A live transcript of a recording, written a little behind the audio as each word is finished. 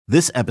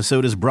This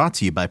episode is brought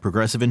to you by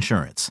Progressive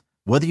Insurance.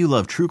 Whether you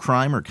love true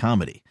crime or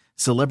comedy,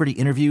 celebrity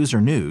interviews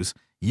or news,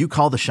 you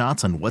call the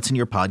shots on what's in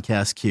your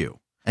podcast queue.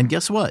 And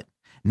guess what?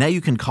 Now you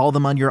can call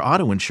them on your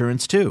auto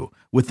insurance too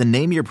with the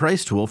Name Your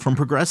Price tool from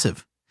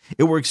Progressive.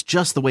 It works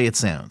just the way it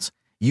sounds.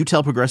 You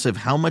tell Progressive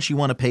how much you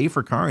want to pay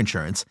for car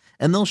insurance,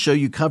 and they'll show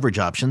you coverage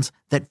options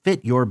that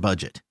fit your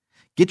budget.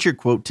 Get your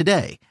quote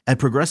today at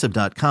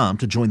Progressive.com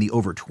to join the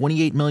over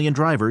 28 million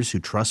drivers who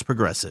trust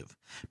Progressive.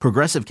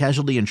 Progressive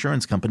Casualty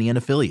Insurance Company and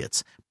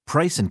Affiliates.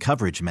 Price and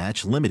coverage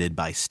match limited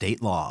by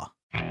state law.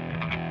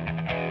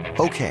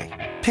 Okay,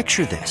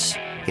 picture this.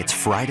 It's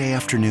Friday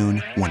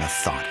afternoon when a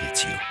thought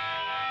hits you.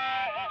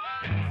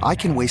 I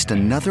can waste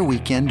another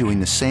weekend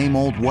doing the same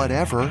old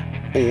whatever,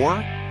 or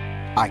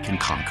I can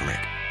conquer it.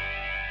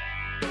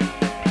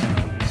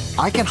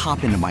 I can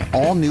hop into my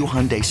all-new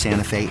Hyundai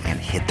Santa Fe and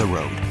hit the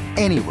road.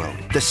 Any road.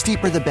 The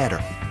steeper, the better.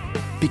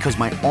 Because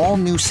my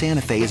all-new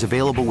Santa Fe is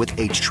available with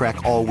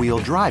H-Track all-wheel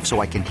drive,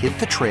 so I can hit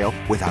the trail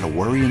without a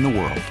worry in the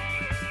world.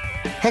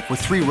 Heck, with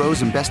 3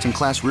 rows and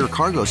best-in-class rear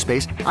cargo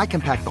space, I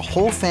can pack the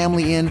whole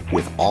family in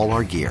with all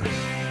our gear.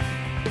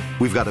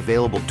 We've got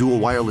available dual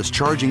wireless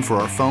charging for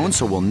our phones,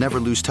 so we'll never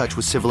lose touch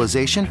with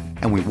civilization,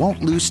 and we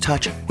won't lose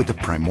touch with the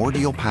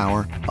primordial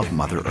power of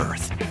Mother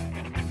Earth.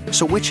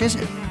 So which is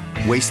it?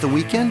 Waste the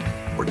weekend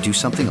or do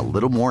something a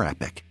little more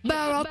epic?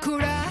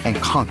 And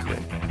conquer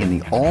it in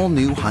the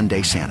all-new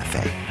Hyundai Santa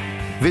Fe.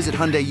 Visit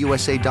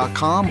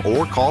HyundaiUSA.com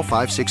or call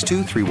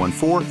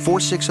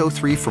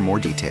 562-314-4603 for more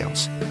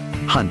details.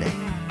 Hyundai,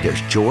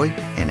 there's joy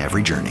in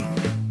every journey.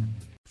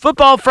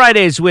 Football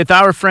Fridays with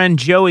our friend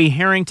Joey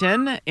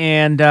Harrington,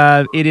 and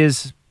it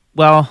is,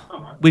 well,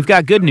 we've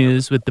got good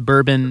news with the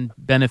bourbon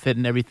benefit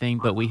and everything,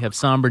 but we have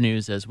somber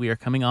news as we are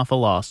coming off a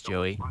loss,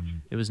 Joey.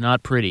 It was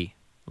not pretty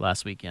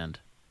last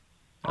weekend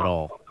at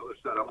all.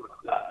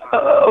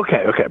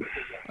 Okay.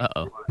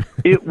 Uh-oh.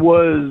 It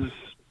was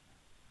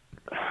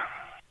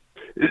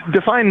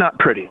define not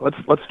pretty. Let's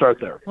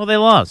start there. Well, they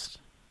lost.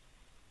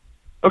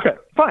 Okay,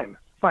 fine.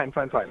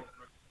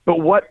 But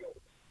what?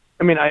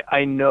 I mean,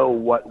 I know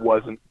what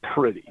wasn't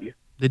pretty.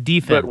 The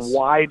defense. But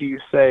why do you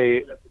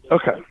say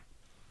okay?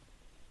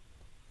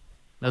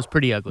 That was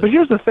pretty ugly. But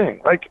here's the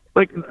thing: like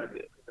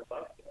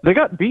they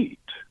got beat,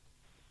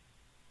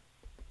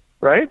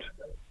 right?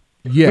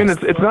 Yes. I mean,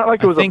 it's not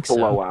like it was a So.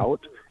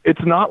 blowout.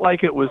 It's not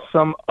like it was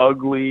some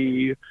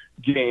ugly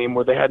game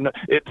where they had no.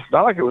 It's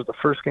not like it was the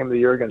first game of the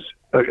year against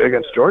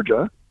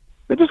Georgia.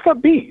 They just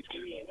got beat,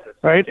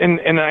 right?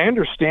 And I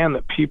understand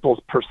that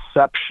people's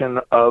perception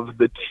of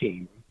the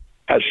team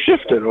has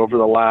shifted over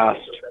the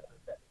last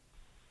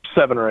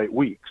 7 or 8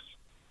 weeks.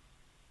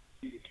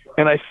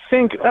 And I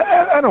think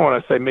I don't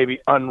want to say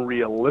maybe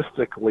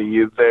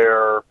unrealistically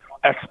their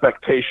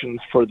expectations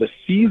for the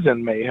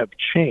season may have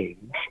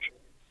changed.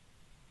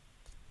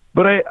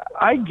 But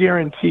I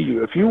guarantee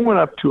you, if you went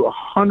up to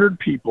 100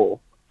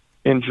 people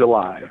in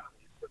July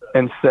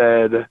and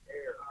said,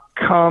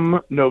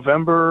 come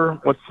November,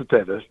 what's the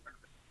date?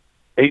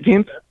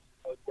 18th?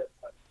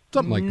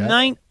 Something like that.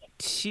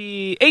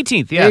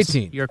 18th, yes.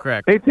 18th. You're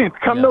correct. 18th.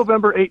 Come Yes.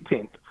 November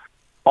 18th.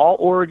 All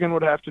Oregon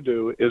would have to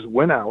do is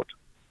win out,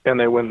 and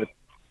they win the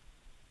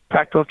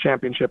Pac-12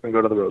 championship and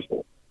go to the Rose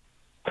Bowl.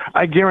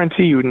 I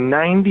guarantee you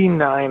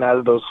 99 out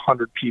of those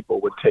 100 people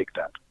would take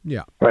that.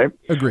 Yeah. Right?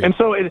 Agreed. And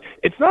so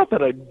it's not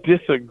that I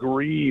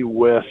disagree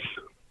with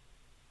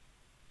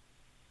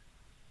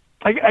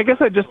I guess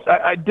I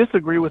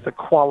disagree with the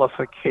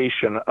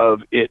qualification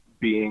of it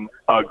being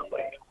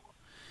ugly.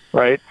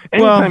 Right?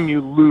 Anytime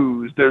you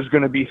lose, there's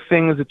going to be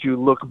things that you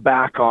look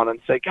back on and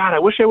say, God, I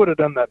wish I would have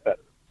done that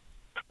better.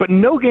 But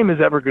no game is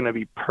ever going to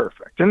be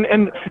perfect. And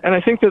I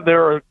think that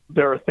there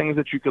are things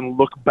that you can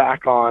look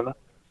back on.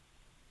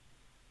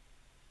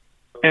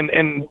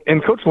 And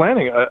Coach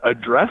Lanning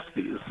addressed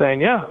these,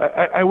 saying, yeah,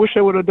 I wish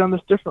I would have done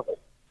this differently.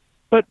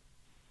 But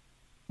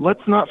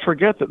let's not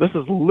forget that this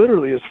is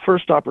literally his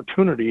first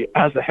opportunity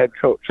as a head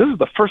coach. This is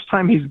the first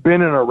time he's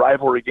been in a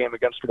rivalry game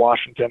against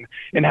Washington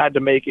and had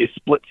to make a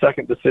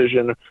split-second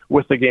decision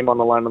with the game on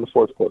the line in the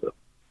fourth quarter.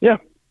 Yeah.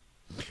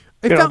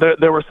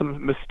 There were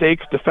some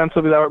mistakes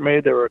defensively that were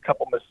made. There were a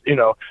couple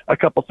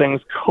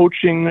things,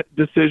 coaching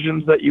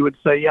decisions that you would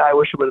say, yeah, I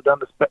wish I would have done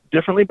this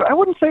differently, but I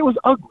wouldn't say it was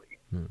ugly.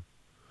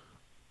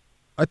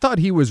 I thought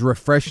he was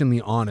refreshingly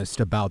honest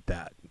about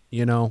that,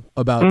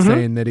 about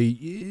saying that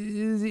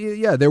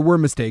there were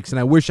mistakes, and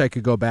I wish I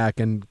could go back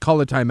and call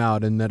a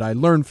timeout, and that I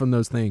learned from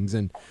those things.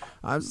 And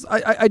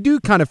I do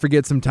kind of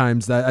forget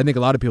sometimes that I think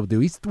a lot of people do.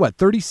 He's,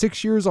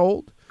 36 years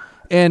old?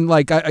 And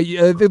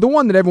the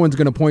one that everyone's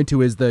going to point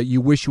to is the you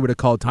wish you would have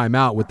called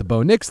timeout with the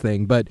Bo Nix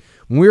thing. But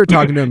when we were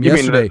talking to him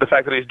yesterday, you mean the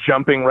fact that he's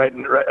jumping right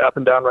up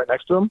and down right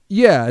next to him?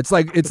 Yeah, it's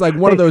like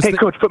one of those. Hey,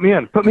 coach, put me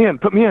in.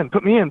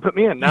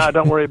 Nah,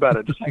 don't worry about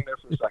it. Just hang there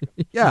for a second.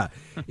 Yeah,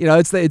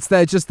 it's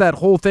that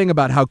whole thing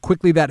about how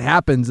quickly that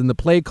happens and the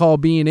play call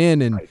being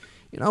in, and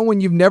when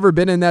you've never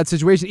been in that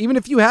situation, even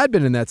if you had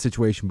been in that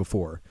situation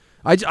before.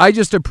 I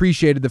just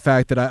appreciated the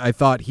fact that I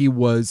thought he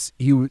was,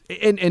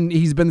 and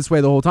he's been this way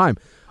the whole time.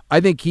 I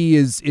think he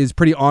is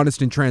pretty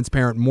honest and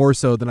transparent, more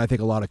so than I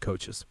think a lot of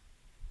coaches.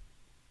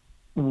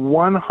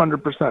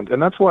 100%,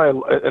 and that's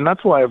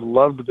why I've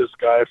loved this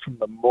guy from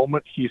the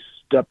moment he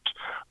stepped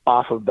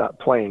off of that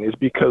plane, is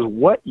because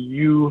what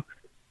you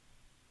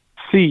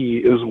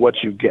see is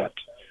what you get.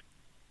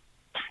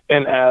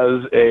 And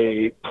as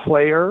a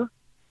player,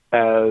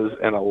 as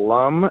an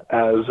alum,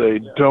 as a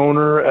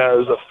donor,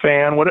 as a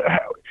fan,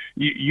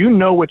 you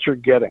know what you're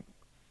getting,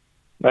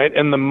 right?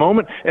 And the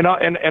moment, and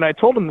I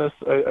told him this.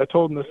 I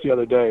told him this the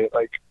other day.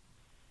 Like,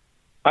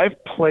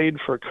 I've played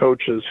for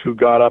coaches who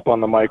got up on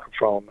the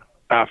microphone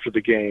after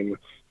the game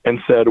and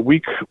said,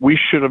 we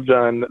should have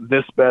done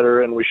this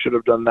better, and we should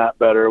have done that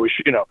better. We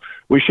should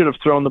have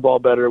thrown the ball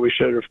better. We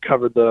should have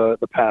covered the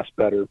pass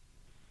better.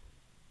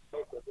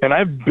 And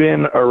I've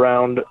been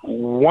around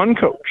one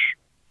coach,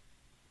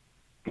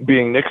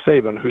 being Nick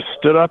Saban, who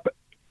stood up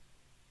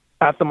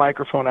at the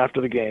microphone after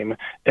the game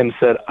and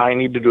said, I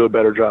need to do a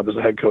better job as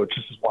a head coach.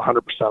 This is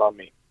 100% on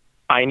me.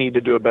 I need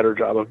to do a better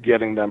job of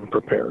getting them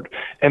prepared.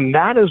 And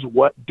that is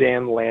what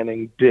Dan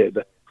Lanning did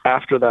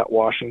after that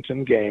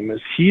Washington game.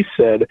 Is he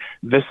said,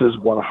 this is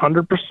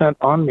 100%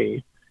 on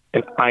me,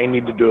 and I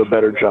need to do a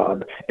better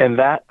job. And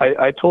that,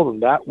 I told him,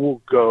 that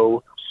will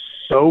go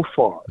so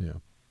far. Yeah.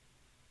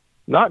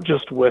 Not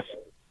just with,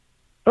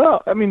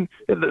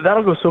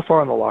 that'll go so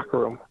far in the locker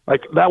room.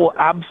 Like, that will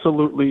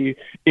absolutely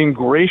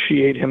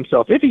ingratiate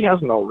himself, if he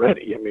hasn't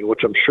already,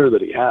 which I'm sure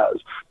that he has.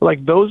 But,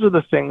 like, those are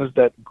the things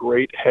that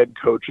great head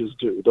coaches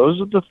do.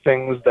 Those are the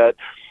things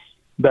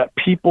that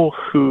people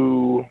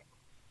who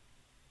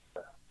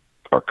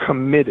are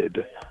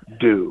committed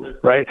do,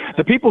 right?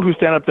 The people who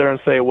stand up there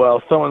and say,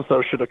 well,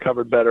 so-and-so should have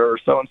covered better, or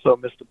so-and-so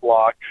missed a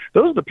block,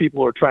 those are the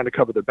people who are trying to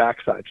cover their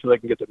backside so they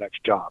can get their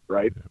next job,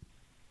 right?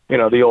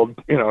 The old,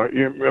 you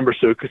remember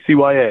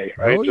CYA,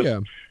 right? Oh,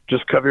 yeah.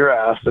 Just cover your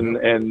ass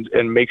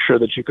and make sure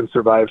that you can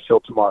survive till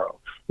tomorrow.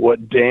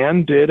 What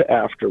Dan did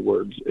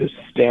afterwards is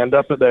stand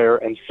up there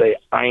and say,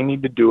 I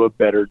need to do a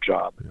better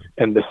job,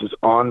 and this is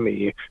on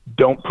me.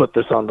 Don't put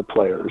this on the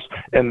players.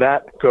 And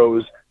that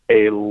goes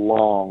a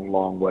long,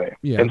 long way,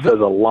 and says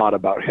a lot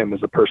about him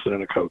as a person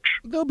and a coach.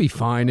 They'll be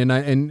fine,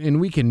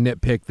 and we can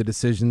nitpick the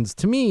decisions.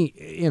 To me,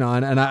 and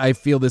I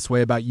feel this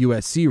way about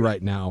USC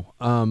right now.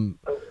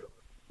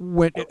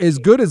 When as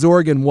good as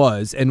Oregon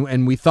was,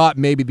 and we thought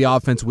maybe the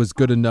offense was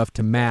good enough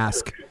to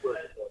mask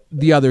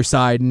the other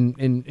side,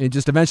 and it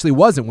just eventually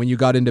wasn't when you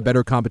got into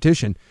better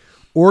competition.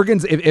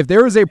 Oregon's, if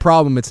there is a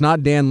problem, it's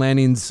not Dan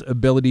Lanning's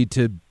ability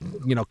to,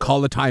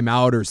 call a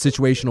timeout or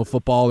situational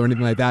football or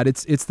anything like that.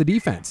 It's the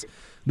defense.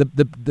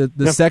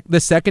 The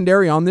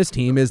secondary on this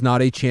team is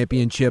not a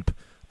championship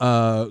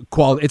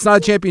quality. It's not a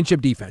championship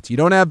defense. You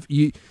don't have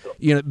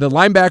the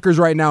linebackers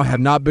right now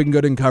have not been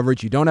good in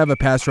coverage. You don't have a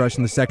pass rush,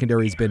 and the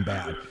secondary has been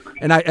bad.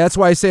 And that's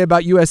why I say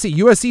about USC.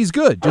 USC is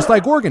good, just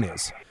like Oregon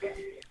is.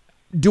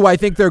 Do I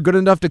think they're good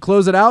enough to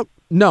close it out?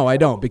 No, I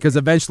don't, because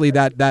eventually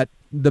that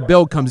the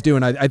bill comes due,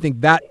 and I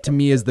think that to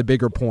me is the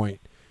bigger point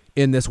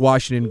in this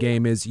Washington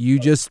game. Is you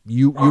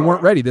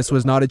weren't ready. This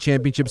was not a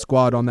championship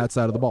squad on that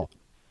side of the ball.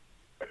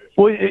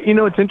 Well,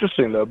 it's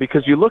interesting, though,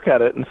 because you look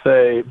at it and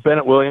say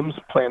Bennett Williams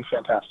playing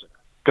fantastic.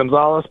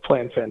 Gonzalez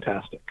playing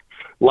fantastic.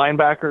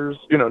 Linebackers,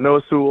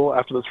 Noah Sewell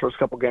after those first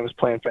couple games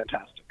playing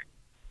fantastic.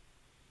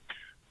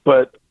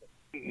 But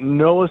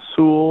Noah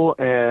Sewell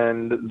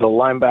and the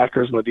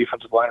linebackers and the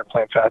defensive line are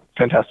playing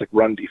fantastic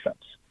run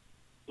defense,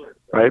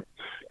 right?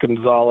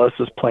 Gonzalez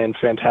is playing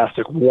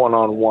fantastic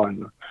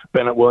one-on-one.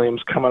 Bennett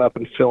Williams coming up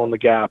and filling the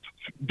gap,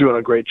 doing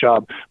a great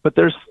job. But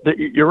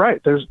you're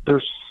right. There's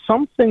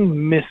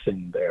something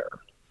missing there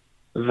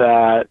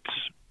that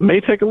may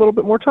take a little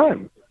bit more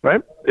time,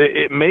 right?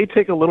 It may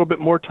take a little bit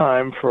more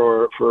time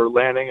for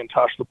Lanning and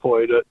Tosh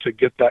Lupoi to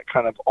get that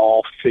kind of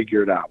all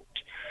figured out.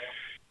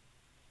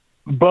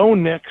 Bo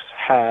Nix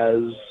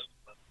has,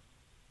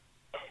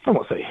 I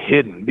won't say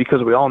hidden,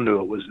 because we all knew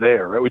it was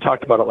there, right? We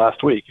talked about it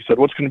last week. You said,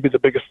 what's going to be the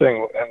biggest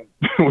thing?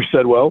 And we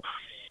said, well,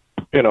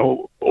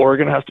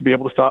 Oregon has to be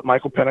able to stop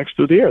Michael Penix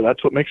through the air.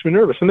 That's what makes me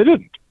nervous, and they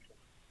didn't.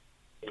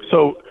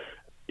 So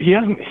he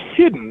hasn't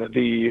hidden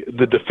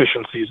the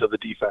deficiencies of the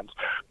defense,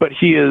 but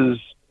he is,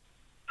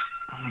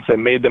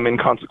 made them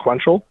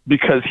inconsequential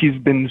because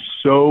he's been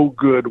so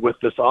good with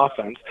this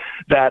offense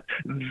that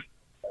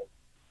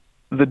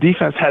the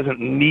defense hasn't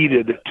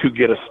needed to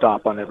get a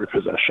stop on every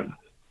possession.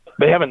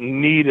 They haven't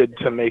needed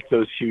to make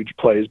those huge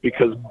plays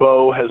because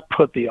Bo has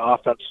put the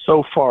offense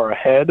so far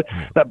ahead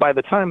that by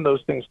the time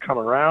those things come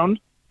around,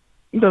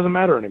 it doesn't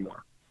matter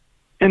anymore.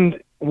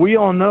 And we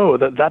all know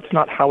that that's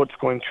not how it's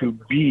going to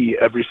be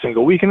every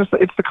single week. And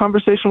it's the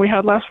conversation we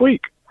had last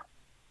week.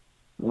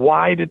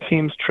 Why do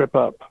teams trip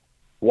up?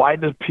 Why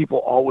do people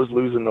always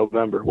lose in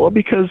November? Well,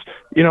 because,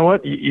 you know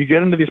what? You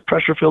get into these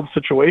pressure-filled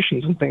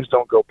situations and things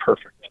don't go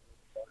perfect.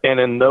 And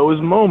in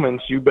those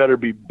moments, you better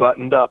be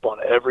buttoned up on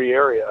every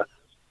area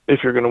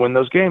if you're going to win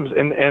those games.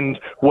 And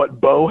what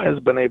Bo has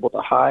been able to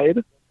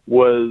hide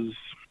was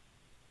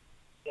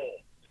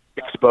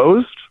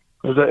exposed.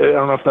 I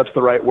don't know if that's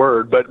the right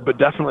word, but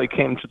definitely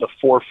came to the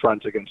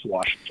forefront against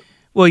Washington.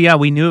 Well, yeah,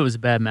 we knew it was a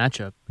bad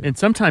matchup. And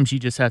sometimes you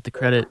just have to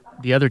credit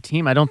the other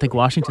team. I don't think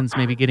Washington's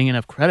maybe getting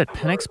enough credit.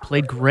 Penix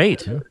played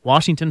great.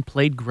 Washington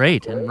played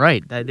great. And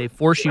they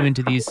force you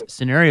into these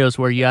scenarios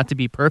where you have to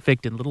be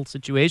perfect in little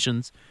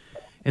situations,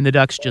 and the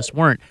Ducks just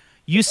weren't.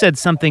 You said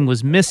something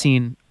was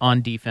missing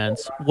on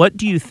defense. What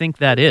do you think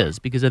that is?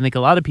 Because I think a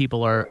lot of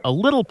people are a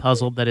little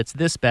puzzled that it's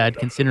this bad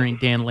considering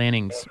Dan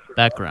Lanning's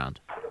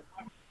background.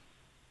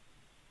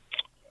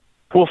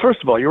 Well,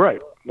 first of all, you're right.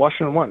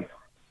 Washington won.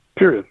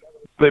 Period.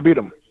 They beat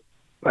them.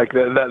 Like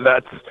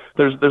that's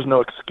there's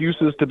no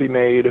excuses to be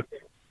made.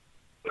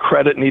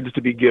 Credit needs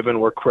to be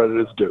given where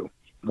credit is due.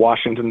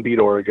 Washington beat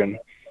Oregon,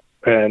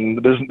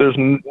 and there's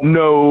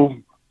no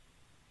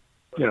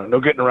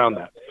getting around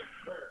that.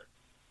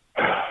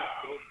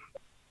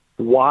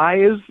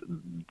 Why is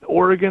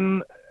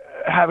Oregon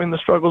having the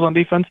struggles on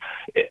defense?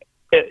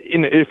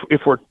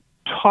 If we're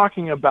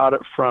talking about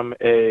it from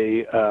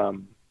a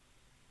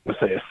let's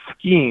say a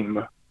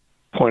scheme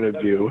point of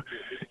view,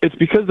 it's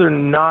because they're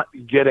not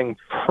getting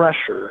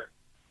pressure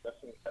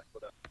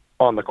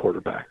on the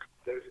quarterback,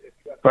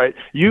 right?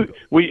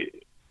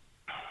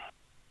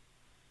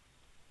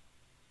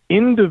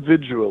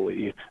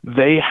 Individually,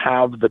 they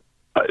have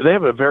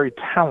a very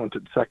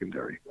talented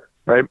secondary,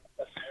 right?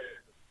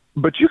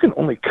 But you can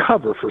only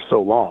cover for so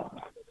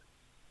long.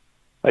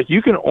 Like,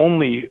 you can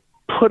only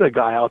put a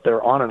guy out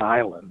there on an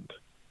island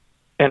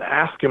and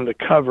ask him to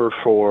cover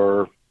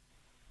for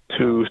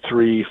 2,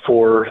 3,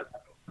 4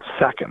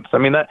 seconds. I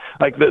mean,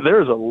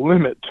 there's a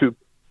limit to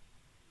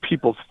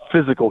people's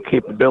physical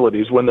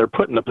capabilities when they're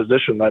put in a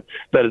position that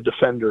a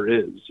defender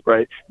is,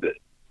 right?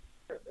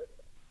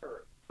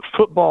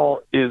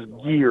 Football is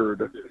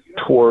geared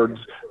towards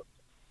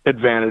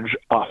advantage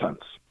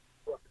offense.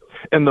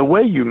 And the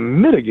way you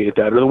mitigate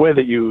that, or the way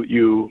that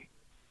you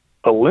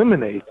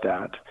eliminate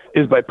that,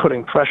 is by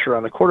putting pressure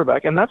on the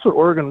quarterback. And that's what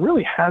Oregon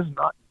really has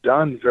not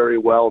done very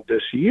well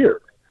this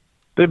year.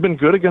 They've been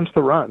good against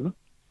the run,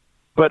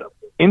 but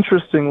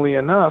interestingly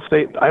enough,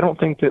 I don't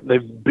think that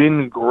they've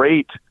been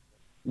great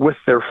with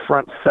their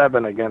front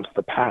seven against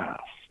the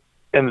pass.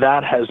 And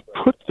that has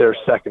put their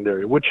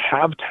secondary, which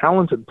have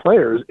talented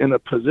players, in a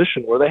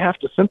position where they have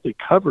to simply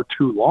cover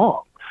too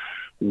long.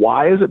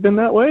 Why has it been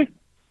that way?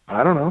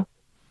 I don't know.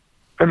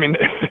 I mean,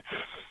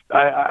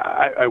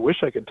 I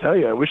wish I could tell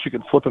you. I wish you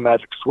could flip a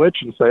magic switch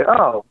and say,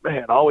 oh,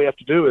 man, all we have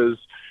to do is,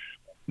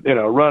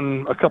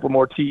 run a couple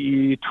more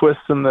TE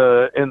twists in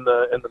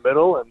the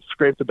middle and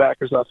scrape the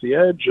backers off the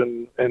edge,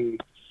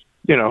 and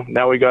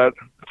now we got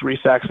 3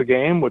 sacks a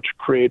game, which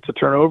creates a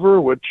turnover,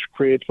 which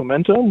creates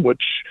momentum,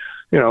 which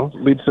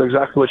leads to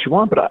exactly what you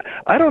want. But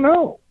I don't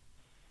know.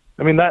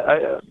 I mean,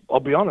 I'll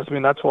be honest. I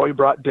mean, that's why we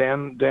brought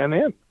Dan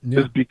in,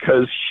 is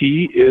because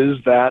he is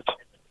that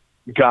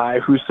guy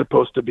who's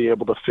supposed to be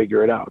able to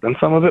figure it out. And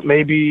some of it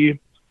may be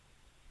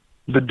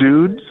the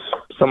dudes,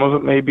 some of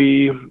it may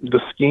be the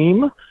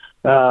scheme.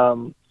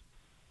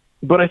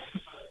 But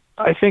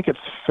I think it's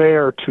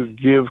fair to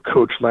give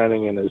Coach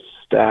Lanning and his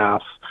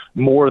staff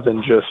more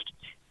than just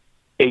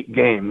 8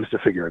 games to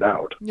figure it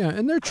out. Yeah,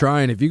 and they're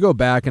trying. If you go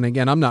back, and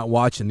again, I'm not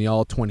watching the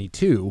all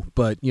 22,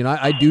 but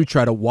I do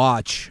try to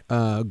watch,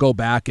 go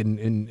back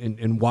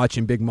and watch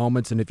in big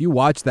moments. And if you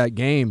watch that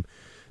game,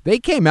 they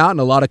came out in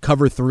a lot of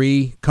cover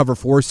 3, cover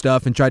 4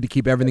 stuff and tried to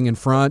keep everything in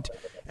front.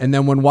 And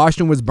then when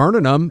Washington was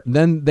burning them,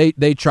 then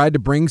they tried to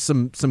bring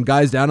some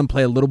guys down and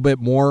play a little bit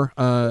more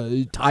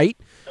tight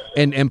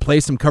and play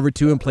some cover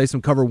 2 and play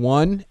some cover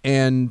 1.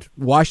 And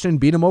Washington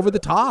beat them over the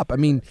top. I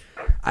mean,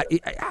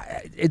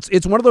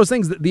 it's one of those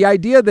things. The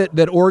idea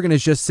that Oregon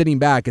is just sitting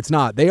back, it's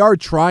not. They are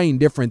trying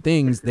different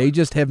things. They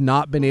just have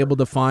not been able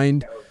to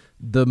find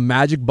the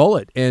magic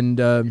bullet and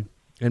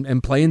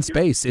play in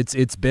space.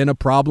 It's been a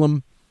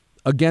problem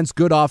against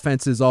good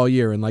offenses all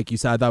year, and like you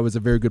said, that was a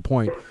very good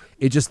point.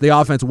 It just, the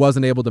offense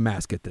wasn't able to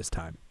mask it this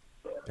time.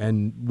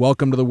 And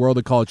welcome to the world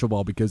of college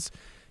football, because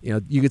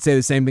you could say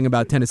the same thing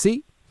about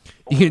Tennessee.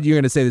 You're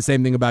going to say the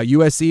same thing about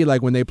USC,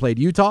 like when they played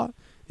Utah.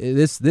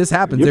 This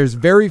happens. Yep. There's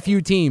very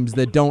few teams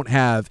that don't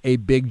have a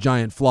big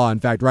giant flaw. In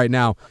fact, right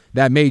now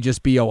that may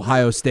just be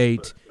Ohio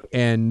State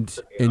and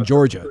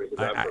Georgia.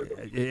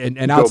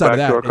 And outside of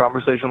that, go back to our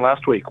conversation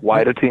last week.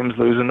 Why do teams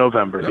lose in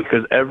November? Yep.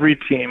 Because every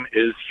team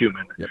is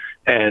human, yep.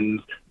 And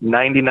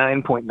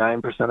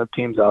 99.9% of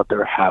teams out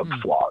there have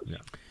flaws. Yeah.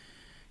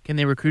 Can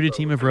they recruit a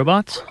team of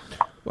robots?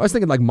 Well, I was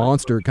thinking like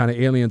monster kind of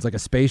aliens, like a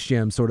Space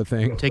Jam sort of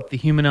thing. Take the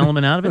human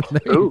element out of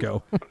it. There you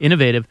go.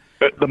 Innovative.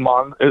 What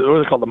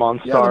are they called? The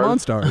Monstars. Yeah, the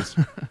Monstars.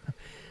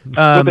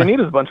 What they need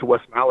is a bunch of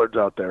Wes Mallards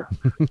out there.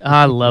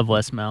 I love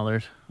Wes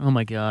Mallard. Oh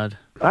my God.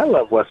 I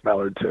love Wes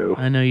Mallard too.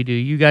 I know you do.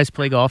 You guys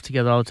play golf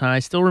together all the time. I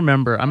still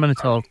remember. I'm going to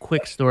tell a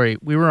quick story.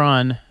 We were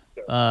on.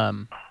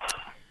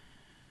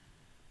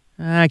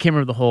 I can't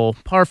remember the hole.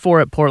 Par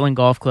 4 at Portland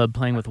Golf Club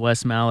playing with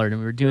Wes Mallard,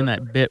 and we were doing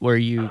that bit where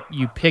you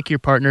pick your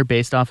partner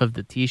based off of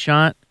the tee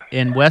shot,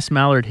 and Wes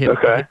Mallard hit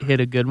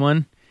a good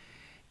one,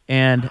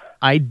 and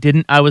I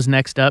didn't. I was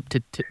next up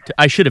to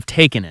I should have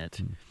taken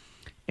it,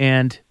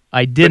 and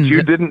I didn't. But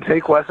you didn't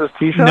take Wes's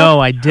tee shot?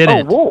 No, I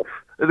didn't. Oh, Wolf.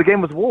 The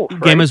game was Wolf.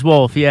 Right? Game was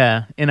Wolf,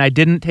 yeah. And I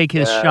didn't take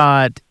his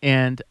shot,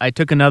 and I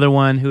took another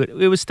one who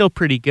it was still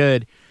pretty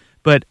good.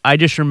 But I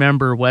just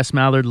remember Wes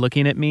Mallard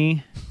looking at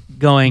me,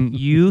 going,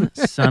 "You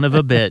son of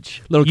a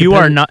bitch! You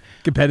are not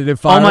competitive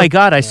fire." Oh my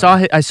God! I saw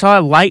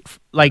a light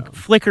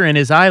flicker in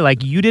his eye,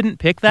 like you didn't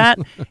pick that.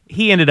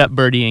 He ended up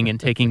birdieing and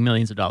taking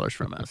millions of dollars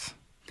from us,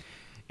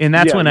 and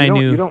that's when I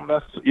knew you don't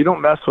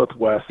mess with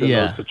Wes in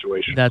those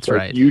situations. That's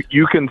right.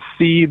 You can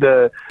see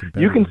the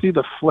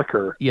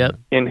flicker Yep.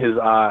 in his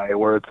eye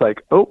where it's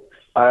like, oh,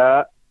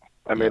 I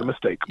made a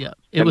mistake. Yeah,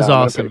 it was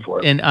awesome,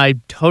 and I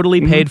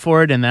totally paid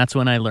for it, and that's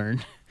when I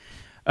learned.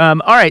 All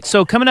right,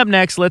 so coming up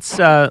next,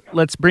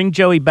 let's bring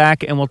Joey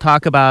back, and we'll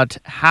talk about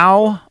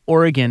how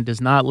Oregon does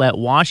not let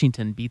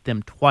Washington beat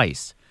them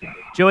twice.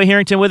 Joey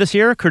Harrington with us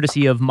here,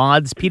 courtesy of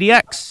Mods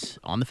PDX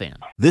on The Fan.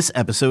 This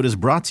episode is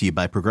brought to you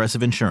by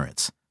Progressive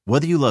Insurance.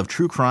 Whether you love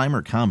true crime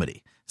or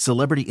comedy,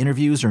 celebrity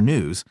interviews or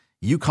news,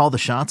 you call the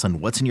shots on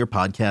what's in your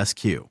podcast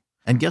queue.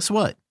 And guess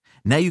what?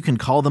 Now you can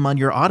call them on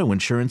your auto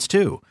insurance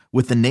too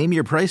with the Name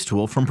Your Price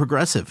tool from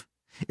Progressive.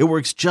 It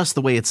works just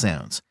the way it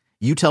sounds.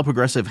 You tell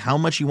Progressive how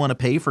much you want to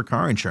pay for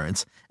car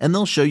insurance, and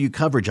they'll show you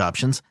coverage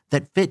options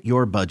that fit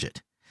your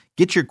budget.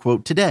 Get your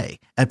quote today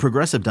at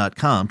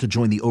Progressive.com to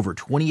join the over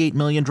 28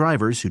 million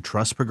drivers who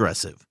trust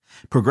Progressive.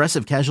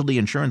 Progressive Casualty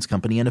Insurance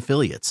Company and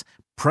Affiliates.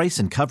 Price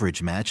and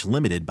coverage match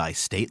limited by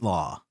state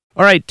law.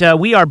 All right,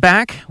 we are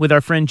back with our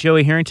friend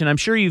Joey Harrington. I'm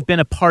sure you've been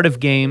a part of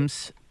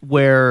games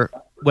where,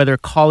 whether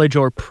college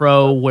or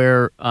pro,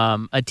 where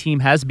a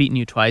team has beaten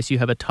you twice, you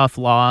have a tough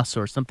loss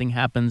or something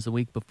happens the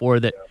week before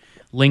that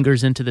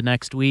lingers into the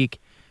next week.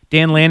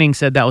 Dan Lanning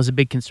said that was a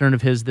big concern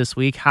of his this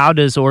week. How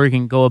does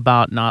Oregon go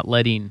about not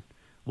letting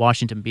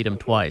Washington beat them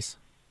twice?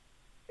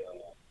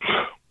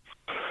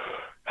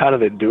 How do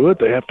they do it?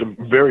 They have to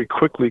very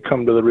quickly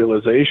come to the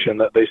realization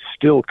that they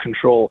still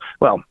control,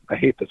 well, I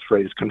hate this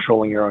phrase,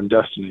 controlling your own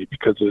destiny,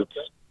 because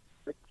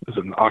it's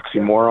an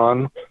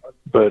oxymoron,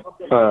 but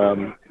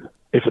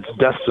if it's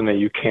destiny,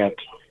 you can't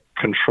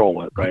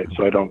control it, right?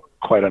 So I don't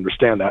quite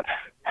understand that.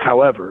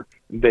 However,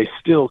 they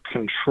still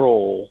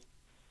control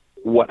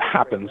what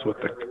happens with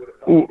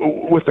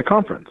the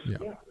conference. Yeah.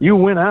 You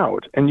win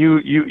out, and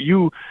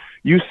you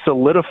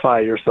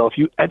solidify yourself.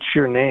 You etch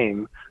your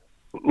name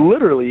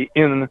literally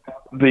in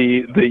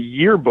the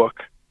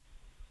yearbook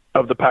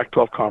of the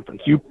Pac-12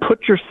 conference. You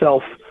put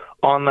yourself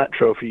on that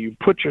trophy. You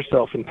put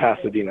yourself in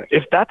Pasadena.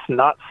 If that's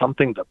not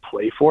something to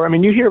play for, I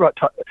mean, you hear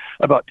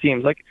about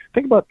teams like,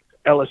 think about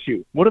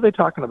LSU. What are they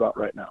talking about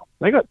right now?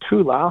 They got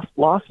 2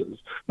 losses,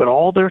 but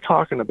all they're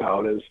talking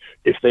about is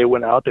if they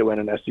win out, they win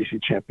an SEC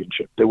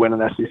championship. They win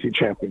an SEC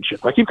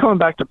championship. I keep coming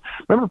back to,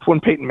 remember when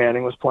Peyton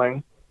Manning was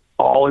playing?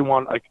 All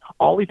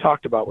he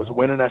talked about was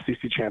win an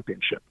SEC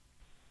championship,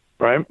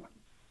 right?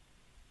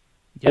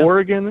 Yep.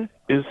 Oregon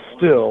is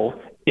still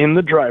in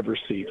the driver's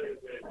seat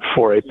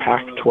for a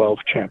Pac-12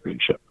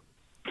 championship.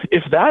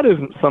 If that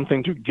isn't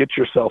something to get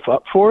yourself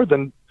up for,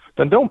 then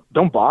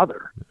don't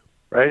bother.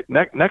 Right?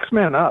 Next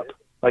man up.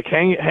 Like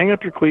hang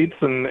up your cleats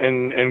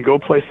and go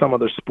play some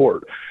other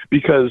sport,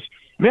 because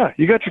you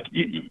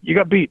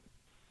got beat.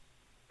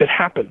 It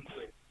happens.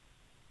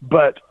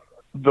 But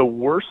the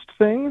worst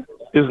thing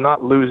is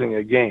not losing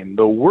a game.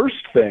 The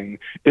worst thing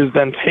is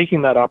then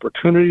taking that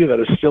opportunity that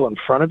is still in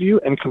front of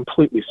you and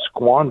completely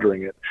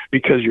squandering it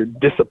because you're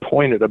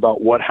disappointed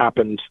about what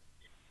happened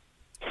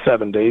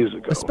 7 days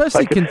ago.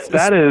 Especially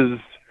the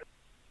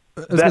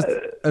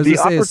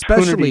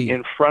opportunity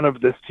in front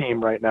of this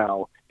team right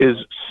now is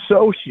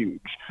so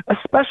huge,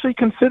 especially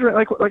considering,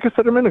 like I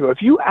said a minute ago,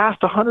 if you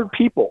asked 100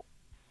 people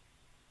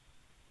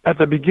at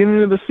the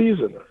beginning of the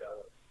season,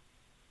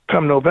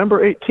 come November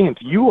 18th,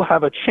 you will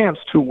have a chance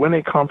to win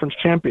a conference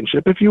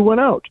championship if you went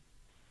out.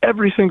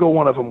 Every single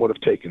one of them would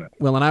have taken it.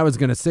 Well, and I was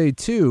going to say,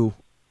 too,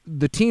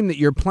 the team that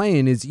you're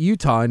playing is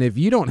Utah, and if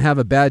you don't have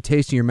a bad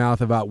taste in your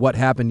mouth about what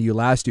happened to you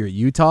last year at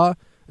Utah,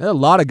 there are a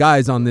lot of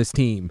guys on this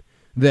team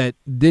that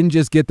didn't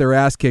just get their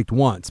ass kicked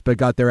once, but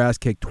got their ass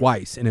kicked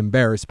twice and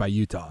embarrassed by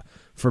Utah.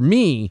 For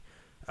me,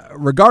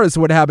 regardless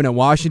of what happened at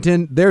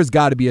Washington, there's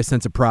got to be a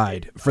sense of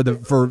pride for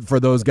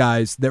those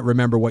guys that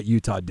remember what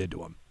Utah did to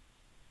them.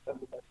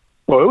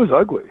 Well, it was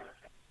ugly.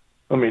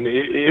 I mean,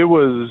 it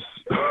was.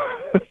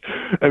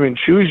 I mean,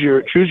 choose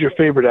your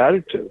favorite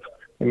adjective.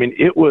 I mean,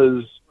 it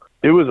was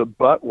a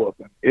butt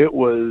whooping. It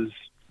was.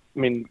 I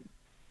mean,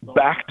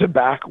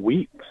 back-to-back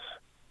weeks.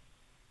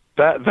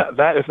 That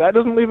if that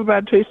doesn't leave a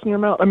bad taste in your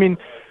mouth, I mean,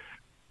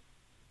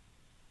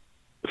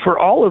 for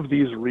all of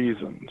these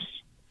reasons,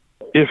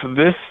 if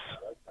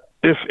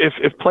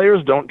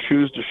players don't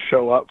choose to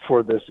show up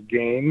for this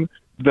game,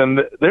 then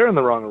they're in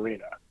the wrong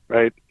arena,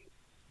 right?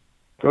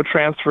 Go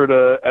transfer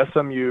to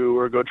SMU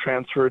or go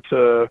transfer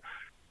to,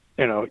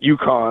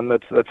 UConn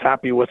that's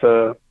happy with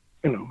a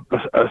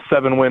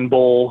 7-win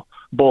bowl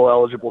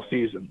eligible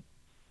season.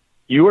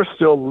 You are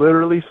still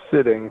literally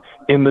sitting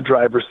in the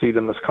driver's seat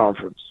in this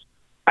conference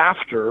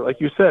after,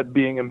 like you said,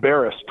 being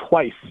embarrassed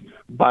twice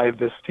by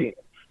this team.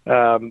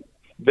 I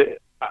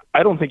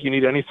don't think you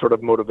need any sort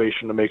of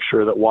motivation to make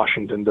sure that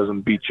Washington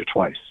doesn't beat you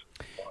twice.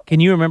 Can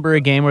you remember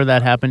a game where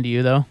that happened to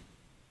you, though?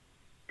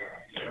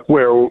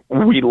 Where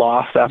we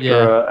lost after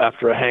Yeah.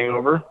 after a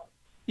hangover.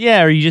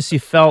 Yeah, or you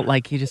felt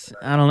like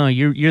I don't know,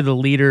 you're the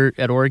leader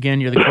at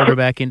Oregon, you're the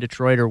quarterback in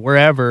Detroit or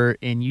wherever,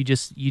 and you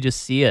just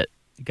see it.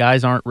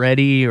 Guys aren't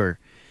ready, or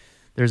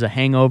there's a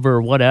hangover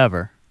or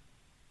whatever.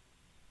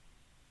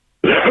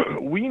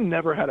 We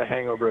never had a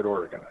hangover at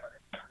Oregon.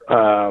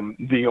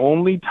 The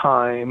only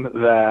time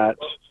that,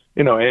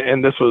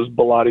 and this was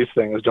Bellatti's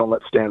thing, is don't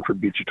let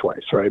Stanford beat you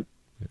twice, right?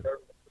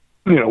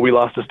 We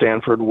lost to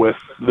Stanford with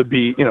the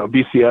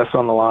BCS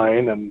on the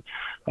line, and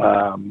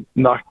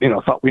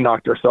thought we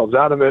knocked ourselves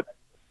out of it.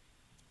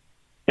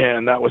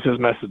 And that was his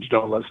message: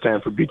 don't let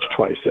Stanford beat you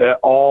twice.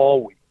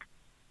 All week,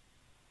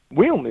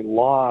 we only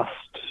lost.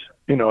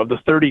 Of the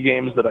 30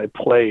 games that I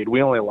played,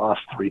 we only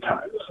lost 3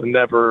 times, and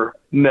never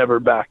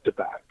back to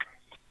back.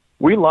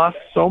 We lost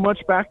so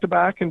much back to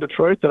back in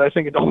Detroit that I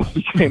think it almost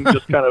became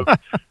just kind of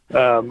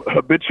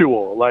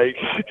habitual. Like,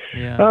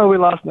 oh, we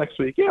lost next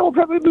week. Yeah, we'll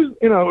probably lose.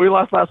 We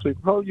lost last week.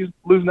 We'll probably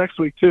lose next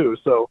week too.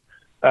 So,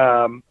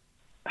 I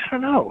don't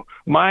know.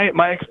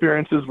 My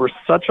experiences were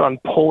such on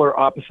polar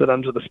opposite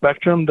ends of the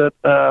spectrum that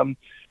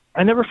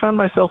I never found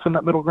myself in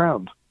that middle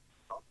ground.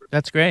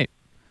 That's great.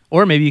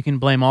 Or maybe you can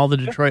blame all the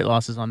Detroit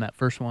losses on that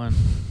first one.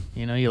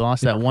 You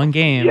lost that one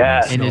game,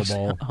 and it's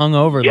hung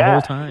over the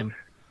whole time.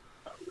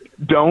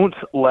 Don't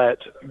let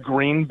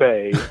Green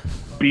Bay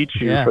beat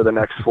you for the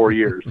next 4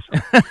 years.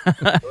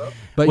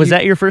 But was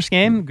that your first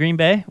game, Green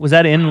Bay? Was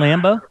that in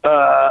Lambeau?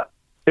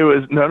 It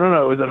was no.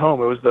 It was at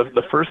home. It was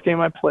the first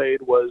game I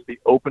played was the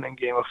opening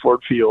game of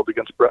Ford Field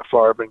against Brett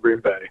Favre in Green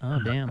Bay. Oh,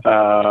 damn.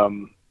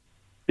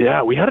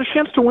 Yeah, we had a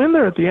chance to win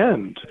there at the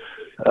end.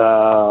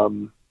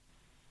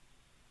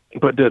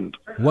 But didn't.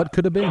 What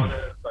could have been?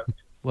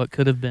 What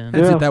could have been?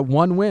 That's it, that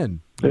one win.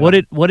 Yeah.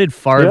 What did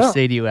Favre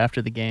say to you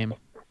after the game?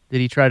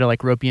 Did he try to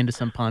rope you into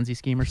some Ponzi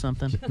scheme or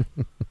something?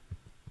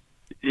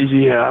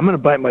 Yeah, I'm going to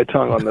bite my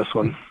tongue on this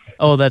one.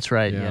 Oh, that's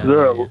right. Yeah.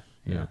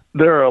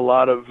 There are a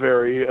lot of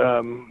very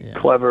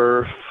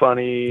clever,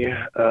 funny,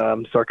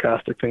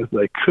 sarcastic things that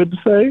I could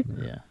say.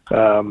 Yeah.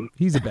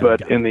 He's a bad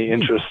but guy. in the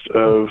interest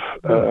of,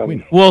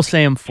 we'll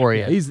say him for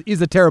you.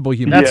 He's a terrible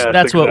human. That's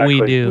Yes, what we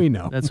exactly. do. We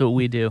know. That's what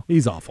we do.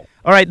 He's awful.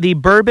 All right, the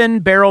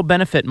Bourbon Barrel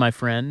Benefit, my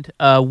friend.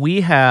 I'm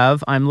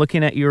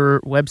looking at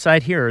your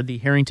website here, the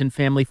Harrington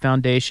Family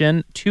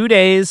Foundation. 2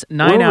 days,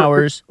 9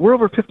 hours. We're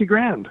over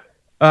 $50,000.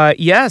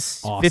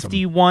 Yes, Awesome.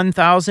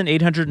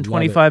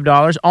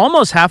 $51,825,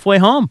 almost halfway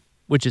home,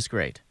 which is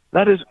great.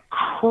 That is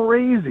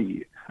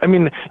crazy. I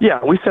mean,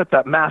 yeah, we set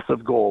that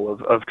massive goal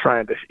of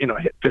trying to,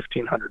 hit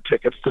 1,500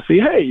 tickets to see,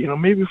 hey,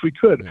 maybe if we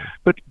could. Yeah.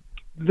 But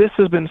this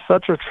has been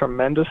such a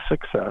tremendous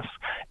success.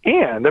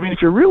 And, I mean, if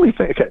you're really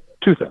thinking, okay,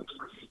 2 things.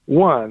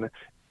 One,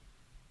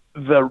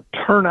 the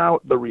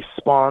turnout, the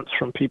response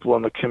from people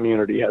in the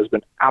community has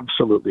been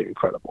absolutely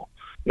incredible.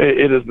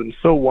 It has been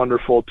so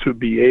wonderful to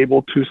be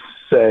able to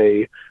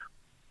say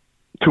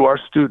to our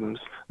students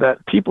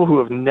that people who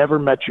have never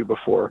met you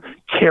before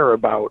care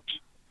about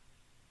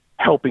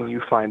helping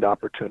you find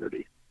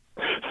opportunity.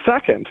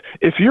 Second,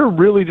 if you're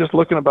really just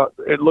looking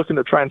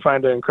to try and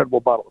find an incredible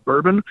bottle of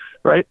bourbon,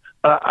 right?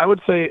 I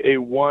would say a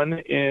 1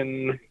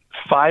 in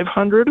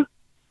 500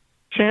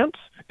 chance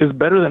is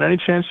better than any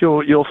chance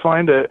you'll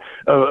find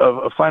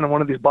of finding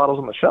one of these bottles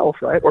on the shelf,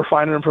 right? Or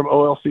finding them from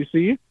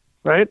OLCC,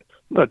 right?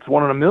 That's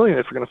 1 in a million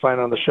if you're going to find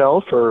it on the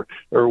shelf, or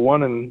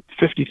 1 in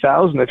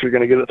 50,000 if you're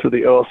going to get it through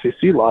the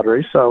OLCC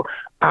lottery. So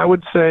I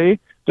would say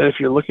that if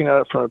you're looking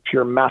at it from a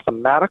pure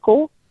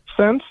mathematical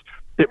sense,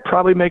 it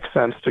probably makes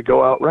sense to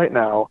go out right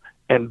now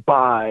and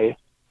buy,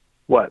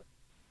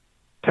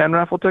 10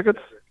 raffle tickets?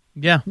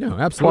 Yeah. No,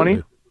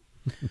 absolutely.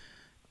 20?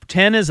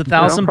 10 is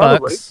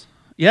 $1,000.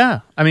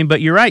 Yeah. I mean,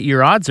 but you're right.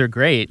 Your odds are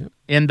great.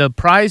 And the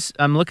prize,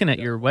 I'm looking at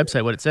your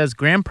website, what it says,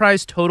 grand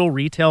prize total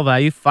retail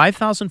value,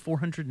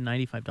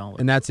 $5,495.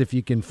 And that's if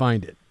you can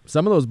find it.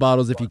 Some of those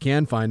bottles, if you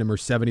can find them, are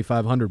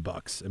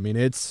 $7,500. I mean,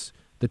 it's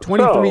the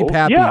 23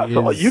 Pappy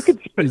is you could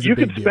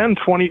deal. spend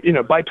 20,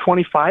 buy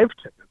 25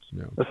 tickets.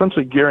 No.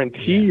 Essentially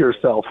guarantee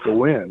yourself to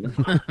win,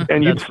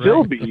 and you'd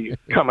still be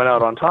coming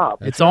out on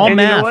top. It's all and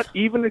math. You know what?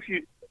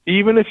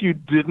 Even if you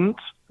didn't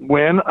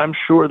win, I'm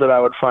sure that I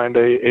would find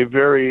a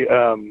very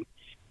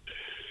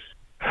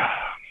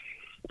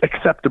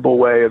acceptable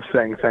way of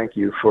saying thank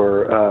you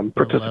for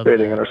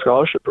participating in our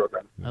scholarship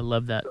program. I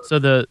love that.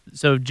 So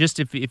just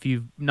if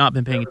you've not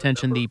been paying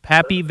attention, the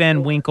Pappy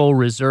Van Winkle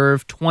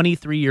Reserve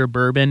 23-year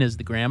bourbon is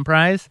the grand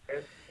prize.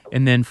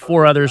 And then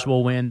 4 others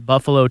will win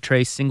Buffalo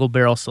Trace Single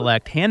Barrel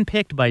Select,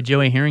 handpicked by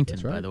Joey Harrington,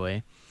 by the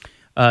way.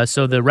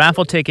 So the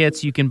raffle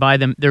tickets, you can buy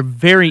them. They're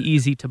very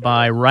easy to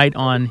buy right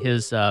on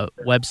his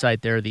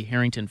website there, the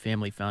Harrington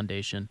Family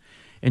Foundation.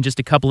 And just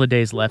a couple of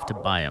days left to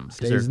buy them.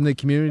 Stays in the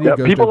community. Yeah,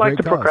 goes people to a like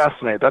great to cause.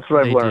 procrastinate. That's what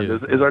I've They learned.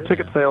 do. Is our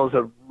ticket sales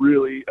have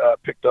really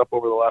picked up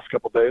over the last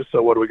couple of days.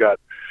 So what do we got?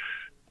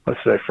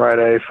 Let's say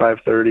Friday,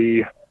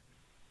 5:30.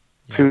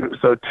 Yeah.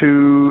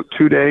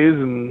 Two days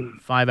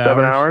and 5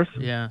 7 hours.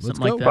 Yeah, Let's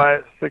something like go.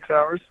 that. 6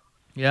 hours.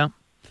 Yeah.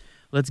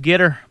 Let's get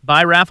her.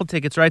 Buy raffle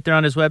tickets right there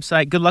on his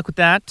website. Good luck with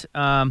that.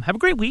 Have a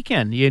great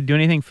weekend. You do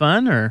anything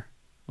fun, or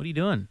what are you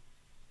doing?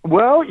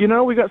 Well,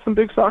 we got some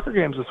big soccer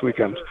games this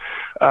weekend.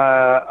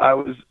 I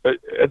was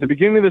at the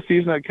beginning of the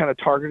season, I kind of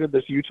targeted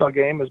this Utah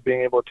game as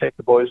being able to take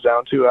the boys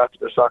down to after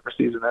their soccer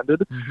season ended.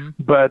 Mm-hmm.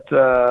 But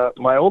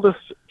my oldest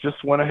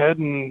just went ahead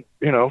and,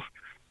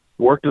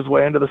 worked his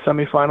way into the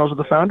semifinals of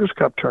the Founders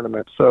Cup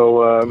tournament.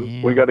 So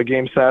we got a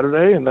game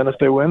Saturday, and then if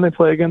they win, they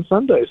play again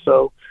Sunday.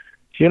 So,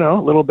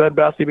 a little Bed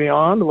Bath &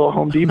 Beyond, a little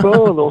Home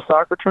Depot, a little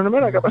soccer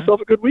tournament. I got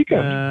myself a good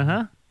weekend.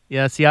 Uh-huh.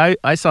 Yeah, see,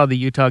 I saw the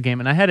Utah game,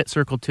 and I had it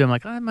circled, too. I'm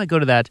like, I might go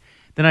to that.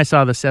 Then I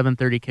saw the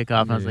 7:30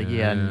 kickoff, and I was like,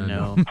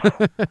 no.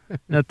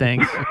 No,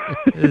 thanks.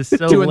 It's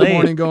so 2 in late. the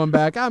morning going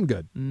back, I'm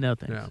good. No,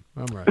 thanks. Yeah,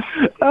 I'm right.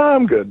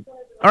 I'm good.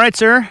 All right,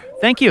 sir.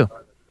 Thank you.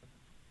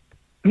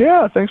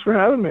 Yeah, thanks for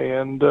having me,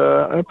 and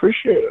I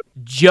appreciate it.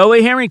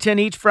 Joey Harrington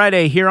each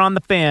Friday here on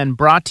The Fan,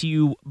 brought to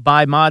you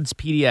by Mods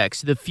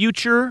PDX. The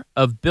future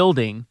of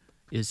building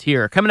is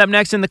here. Coming up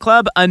next in the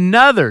club,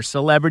 another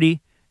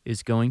celebrity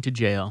is going to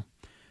jail.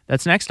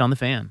 That's next on The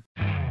Fan.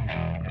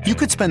 You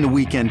could spend the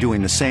weekend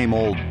doing the same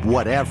old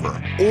whatever,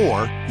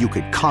 or you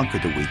could conquer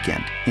the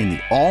weekend in the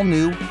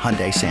all-new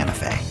Hyundai Santa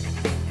Fe.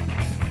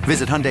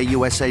 Visit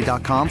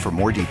HyundaiUSA.com for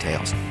more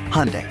details.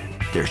 Hyundai,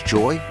 there's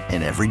joy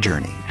in every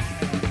journey.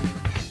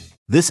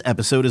 This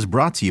episode is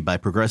brought to you by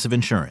Progressive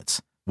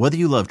Insurance. Whether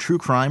you love true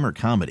crime or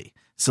comedy,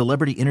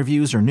 celebrity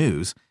interviews or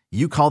news,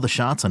 you call the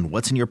shots on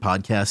what's in your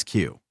podcast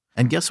queue.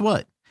 And guess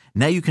what?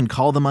 Now you can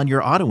call them on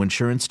your auto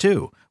insurance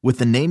too with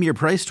the Name Your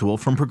Price tool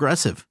from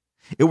Progressive.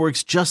 It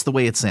works just the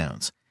way it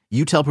sounds.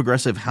 You tell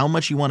Progressive how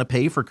much you want to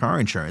pay for car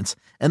insurance,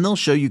 and they'll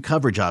show you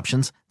coverage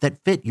options that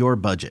fit your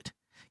budget.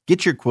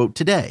 Get your quote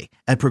today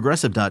at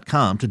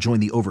Progressive.com to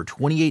join the over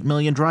 28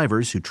 million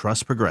drivers who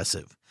trust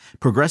Progressive.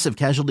 Progressive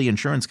Casualty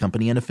Insurance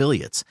Company and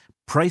Affiliates.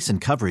 Price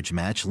and coverage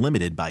match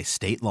limited by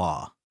state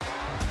law.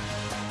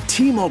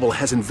 T-Mobile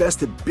has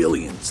invested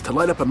billions to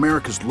light up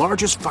America's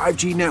largest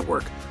 5G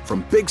network,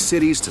 from big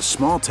cities to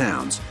small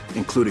towns,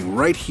 including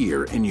right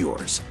here in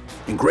yours.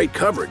 And great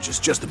coverage is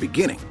just the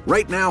beginning.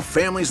 Right now,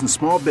 families and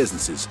small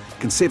businesses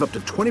can save up to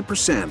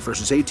 20%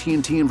 versus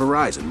AT&T and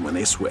Verizon when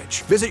they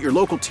switch. Visit your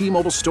local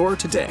T-Mobile store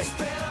today.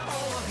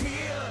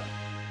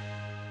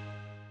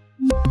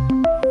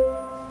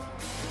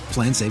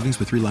 Plan savings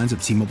with 3 lines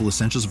of T-Mobile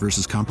Essentials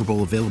versus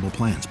comparable available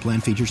plans.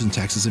 Plan features and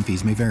taxes and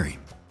fees may vary.